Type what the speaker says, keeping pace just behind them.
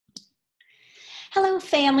Hello,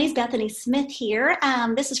 families. Bethany Smith here.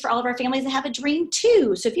 This is for all of our families that have a Dream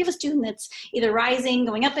 2. So if you have a student that's either rising,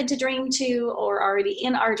 going up into Dream 2, or already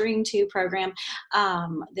in our Dream 2 program,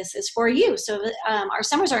 this is for you. So our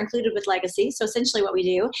summers are included with Legacy. So essentially what we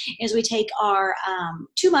do is we take our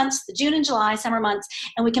 2 months, the June and July summer months,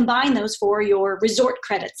 and we combine those for your resort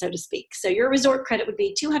credit, so to speak. So your resort credit would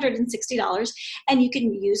be $260, and you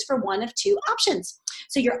can use for one of two options.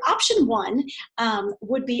 So your option one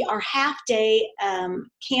would be our half-day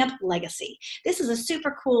Camp Legacy. This is a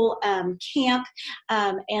super cool camp,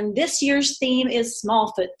 and this year's theme is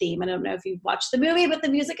Smallfoot theme. I don't know if you've watched the movie, but the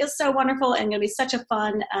music is so wonderful and going to be such a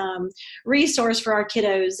fun resource for our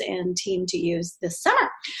kiddos and team to use this summer.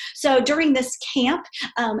 So during this camp,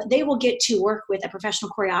 they will get to work with a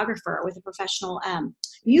professional choreographer, with a professional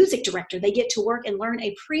music director. They get to work and learn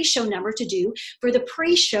a pre-show number to do for the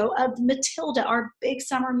pre-show of Matilda, our big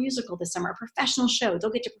summer musical this summer, a professional show.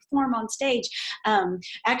 They'll get to perform on stage.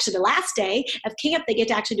 Actually, the last day of camp, they get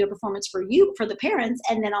to actually do a performance for you, for the parents,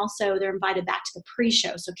 and then also they're invited back to the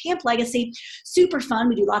pre-show. So Camp Legacy, super fun.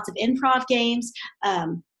 We do lots of improv games.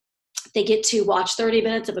 They get to watch 30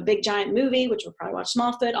 minutes of a big giant movie, which we'll probably watch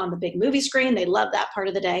Smallfoot on the big movie screen. They love that part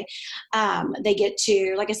of the day. They get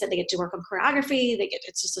to, like I said, they get to work on choreography.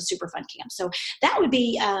 It's just a super fun camp. So that would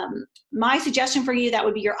be my suggestion for you. That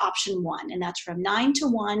would be your option one, and that's from 9 to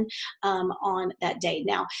 1 on that day.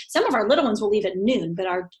 Now, some of our little ones will leave at noon, but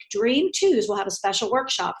our Dream 2s will have a special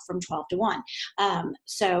workshop from 12 to 1.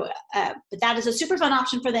 But that is a super fun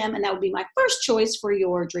option for them, and that would be my first choice for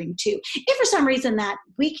your Dream 2. If for some reason that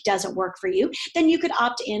week doesn't work for you, then you could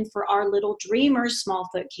opt in for our Little Dreamers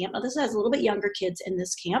Smallfoot camp. Now this has a little bit younger kids in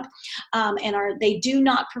this camp, and they do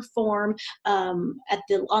not perform on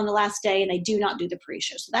the last day, and they do not do the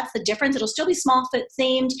pre-show. So that's the difference. It'll still be Smallfoot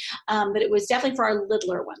themed, but it was definitely for our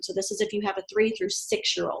littler one. So this is if you have a 3 through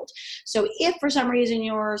 6-year-old. So if for some reason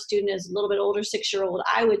your student is a little bit older, 6-year-old,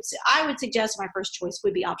 I would suggest my first choice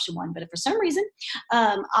would be option one. But if for some reason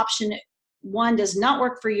option one does not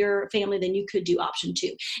work for your family, then you could do option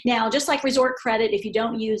 2. Now, just like resort credit, if you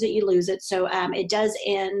don't use it, you lose it. So it does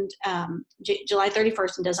end July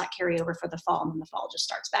 31st and does not carry over for the fall, and then the fall just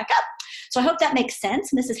starts back up. So I hope that makes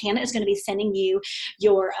sense. Mrs. Hannah is going to be sending you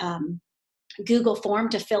your Google form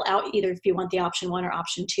to fill out, either if you want the option 1 or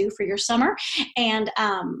option 2 for your summer. And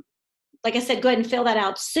like I said, go ahead and fill that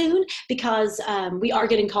out soon, because we are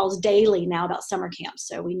getting calls daily now about summer camps.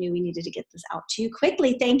 So we knew we needed to get this out to you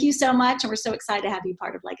quickly. Thank you so much. And we're so excited to have you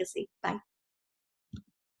part of Legacy. Bye.